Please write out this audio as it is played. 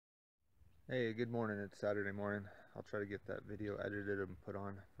Hey, good morning. It's Saturday morning. I'll try to get that video edited and put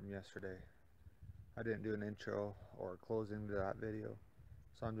on from yesterday. I didn't do an intro or closing to that video,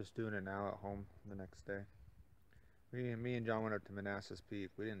 so I'm just doing it now at home the next day. Me and John went up to Maness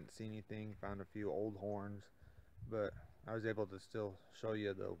Peak. We didn't see anything, found a few old horns, but I was able to still show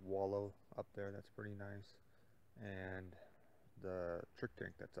you the Wallow up there. That's pretty nice. And the trick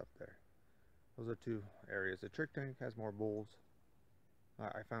tank that's up there. Those are two areas. The trick tank has more bulls.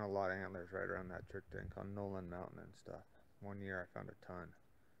 I found a lot of antlers right around that trick tank on Nolan Mountain and stuff. One year I found a ton.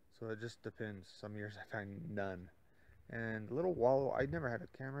 So it just depends. Some years I find none. And Little Wallow, I never had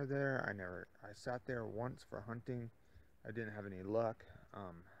a camera there. I sat there once for hunting. I didn't have any luck.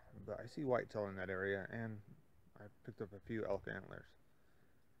 But I see whitetail in that area, and I picked up a few elk antlers.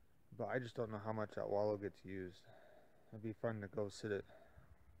 But I just don't know how much that Wallow gets used. It'd be fun to go sit at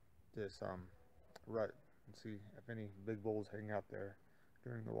this rut and see if any big bulls hang out there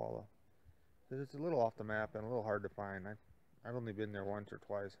during the Wallow, because it's a little off the map and a little hard to find. I've only been there once or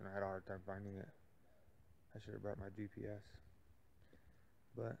twice and I had a hard time finding it. I should have brought my GPS.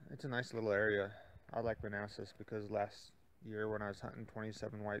 But it's a nice little area. I like Maness because last year when I was hunting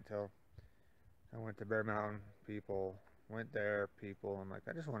 27 whitetail, I went to Bear Mountain, people went there, people. I'm like,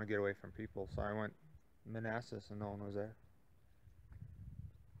 I just want to get away from people, so I went Maness and no one was there.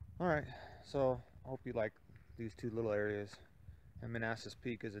 Alright, so I hope you like these two little areas. And Maness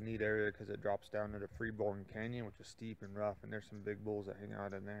Peak is a neat area because it drops down into Freeborn Canyon, which is steep and rough, and there's some big bulls that hang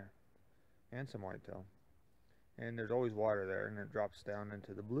out in there, and some whitetail. And there's always water there, and it drops down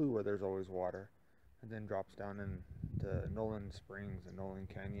into the blue where there's always water, and then drops down into Nolan Springs and Nolan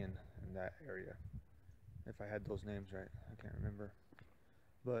Canyon in that area. If I had those names right, I can't remember.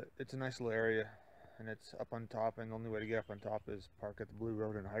 But it's a nice little area, and it's up on top, and the only way to get up on top is park at the Blue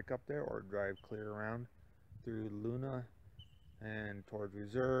Road and hike up there, or drive clear around through Luna and towards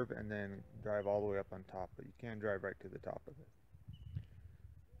Reserve, and then drive all the way up on top, but you can't drive right to the top of it.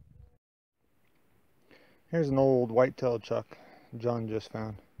 Here's an old whitetail chuck John just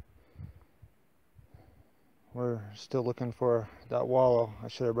found. We're still looking for that Wallow. I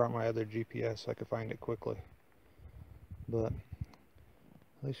should have brought my other GPS so I could find it quickly, but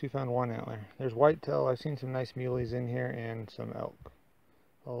at least we found one antler. There's whitetail. I've seen some nice muleys in here and some elk,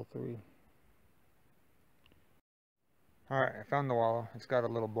 all three. Alright, I found the Wallow. It's got a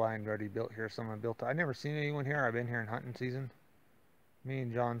little blind ready built here. Someone built it. I've never seen anyone here. I've been here in hunting season. Me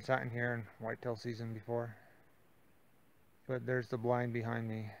and John sat in here in whitetail season before. But there's the blind behind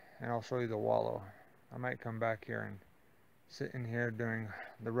me, and I'll show you the Wallow. I might come back here and sit in here during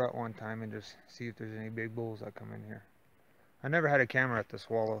the rut one time and just see if there's any big bulls that come in here. I never had a camera at this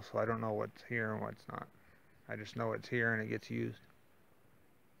Wallow, so I don't know what's here and what's not. I just know it's here and it gets used.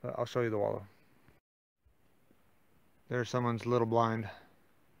 But I'll show you the Wallow. There's someone's little blind.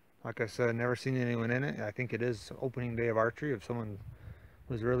 Like I said, never seen anyone in it. I think it is opening day of archery. If someone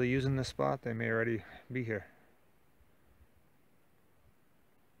was really using this spot, they may already be here.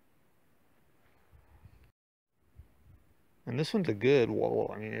 And this one's a good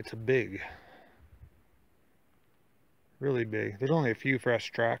Wallow. I mean, it's a big, really big. There's only a few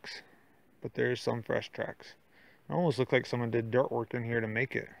fresh tracks, but there's some fresh tracks. It almost looks like someone did dirt work in here to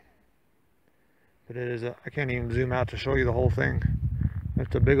make it. But it is I can't even zoom out to show you the whole thing.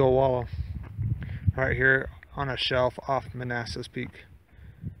 It's a big old Wallow right here on a shelf off Maness Peak.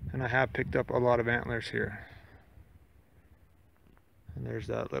 And I have picked up a lot of antlers here. And there's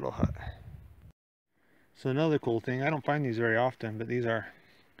that little hut. So another cool thing, I don't find these very often, but these are,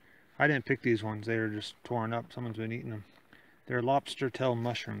 I didn't pick these ones, they were just torn up. Someone's been eating them. They're lobster tail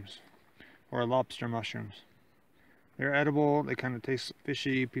mushrooms, or lobster mushrooms. They're edible, they kind of taste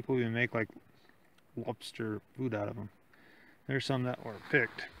fishy. People even make like lobster food out of them. There's some that were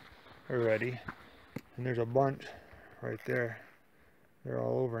picked already, and there's a bunch right there. They're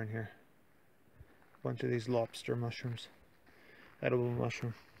all over in here. A bunch of these lobster mushrooms, edible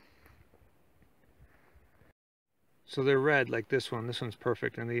mushroom. So they're red like this one. This one's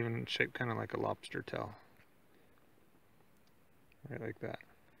perfect, and they even shape kind of like a lobster tail, right like that.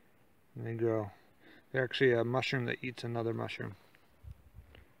 And they grow. They're actually a mushroom that eats another mushroom.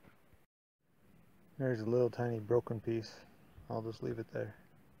 There's a little tiny broken piece. I'll just leave it there.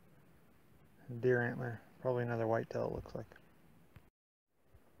 Deer antler. Probably another whitetail, it looks like.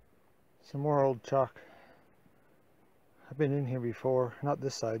 Some more old chalk. I've been in here before. Not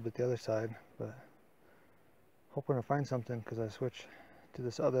this side, but the other side. But hoping to find something because I switched to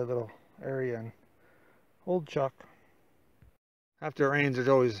this other little area and old chalk. After it rains, there's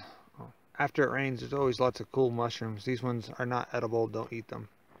always lots of cool mushrooms. These ones are not edible. Don't eat them.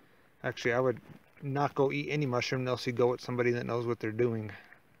 Actually, I would not go eat any mushroom unless you go with somebody that knows what they're doing.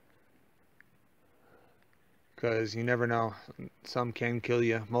 because you never know. Some can kill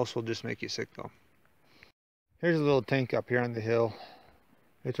you. Most will just make you sick though. Here's a little tank up here on the hill.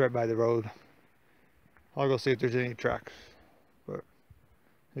 It's right by the road. I'll go see if there's any tracks, but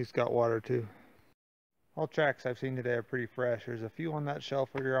it's got water too. All tracks I've seen today are pretty fresh. There's a few on that shelf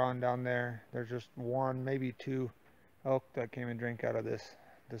where you're on down there. There's just one, maybe two elk that came and drank out of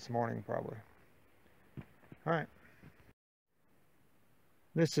this morning probably. Alright.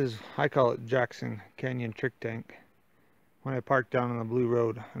 This is, I call it Jackson Canyon Trick Tank. When I parked down on the Blue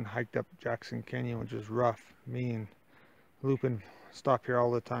Road and hiked up Jackson Canyon, which is rough, mean, looping, stop here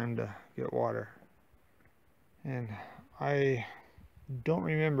all the time to get water. And I don't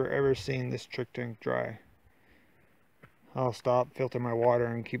remember ever seeing this trick tank dry. I'll stop, filter my water,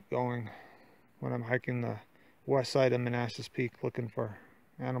 and keep going when I'm hiking the west side of Maness Peak looking for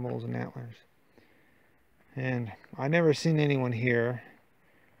animals and antlers. And I never seen anyone here.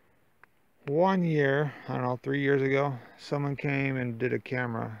 One year, I don't know, 3 years ago, someone came and did a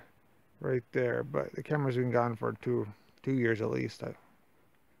camera right there, but the camera's been gone for two years at least.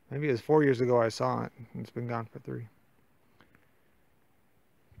 Maybe it was 4 years ago I saw it, and it's been gone for 3.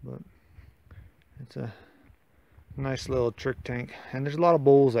 But it's a nice little trick tank, and there's a lot of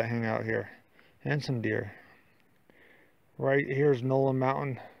bulls that hang out here, and some deer. Right here's Nolan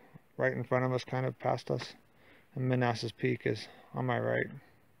Mountain, right in front of us, kind of past us, and Maness Peak is on my right.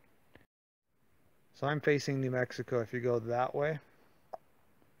 So I'm facing New Mexico. If you go that way,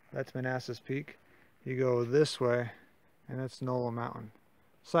 that's Maness Peak. You go this way, and that's Nolan Mountain.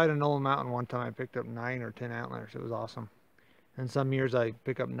 Side of Nolan Mountain, one time I picked up 9 or 10 antlers. It was awesome. And some years I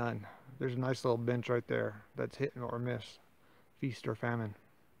pick up none. There's a nice little bench right there that's hit or miss, feast or famine.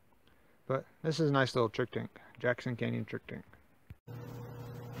 But this is a nice little trick tank, Jackson Canyon Trick Tank.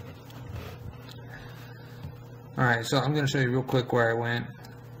 Alright, so I'm going to show you real quick where I went.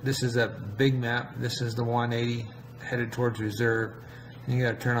 This is a big map. This is the 180 headed towards Reserve. And you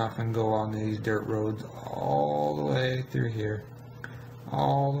got to turn off and go on these dirt roads all the way through here,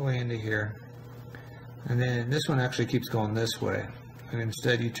 all the way into here. And then this one actually keeps going this way. And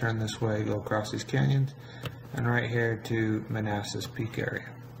instead you turn this way, go across these canyons, and right here to Maness Peak area.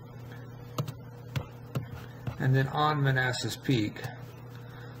 And then on Maness Peak,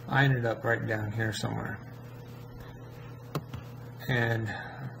 I ended up right down here somewhere. And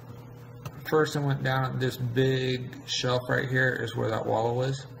first I went down this big shelf right here is where that wallow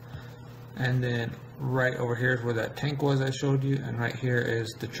is. And then right over here is where that tank was I showed you, and right here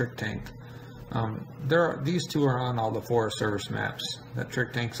is the trick tank. These two are on all the Forest Service maps. That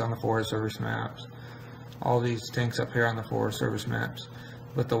trick tank's on the Forest Service maps. All these tanks up here on the Forest Service maps.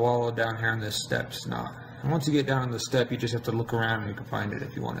 But the wallow down here on this step's not. And once you get down on the step, you just have to look around and you can find it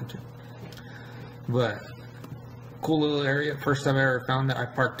if you wanted to. But cool little area. First time I ever found it, I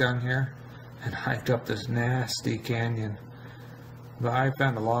parked down here and hiked up this nasty canyon. But I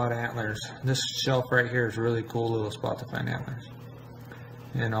found a lot of antlers. This shelf right here is a really cool little spot to find antlers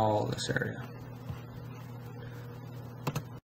in all this area.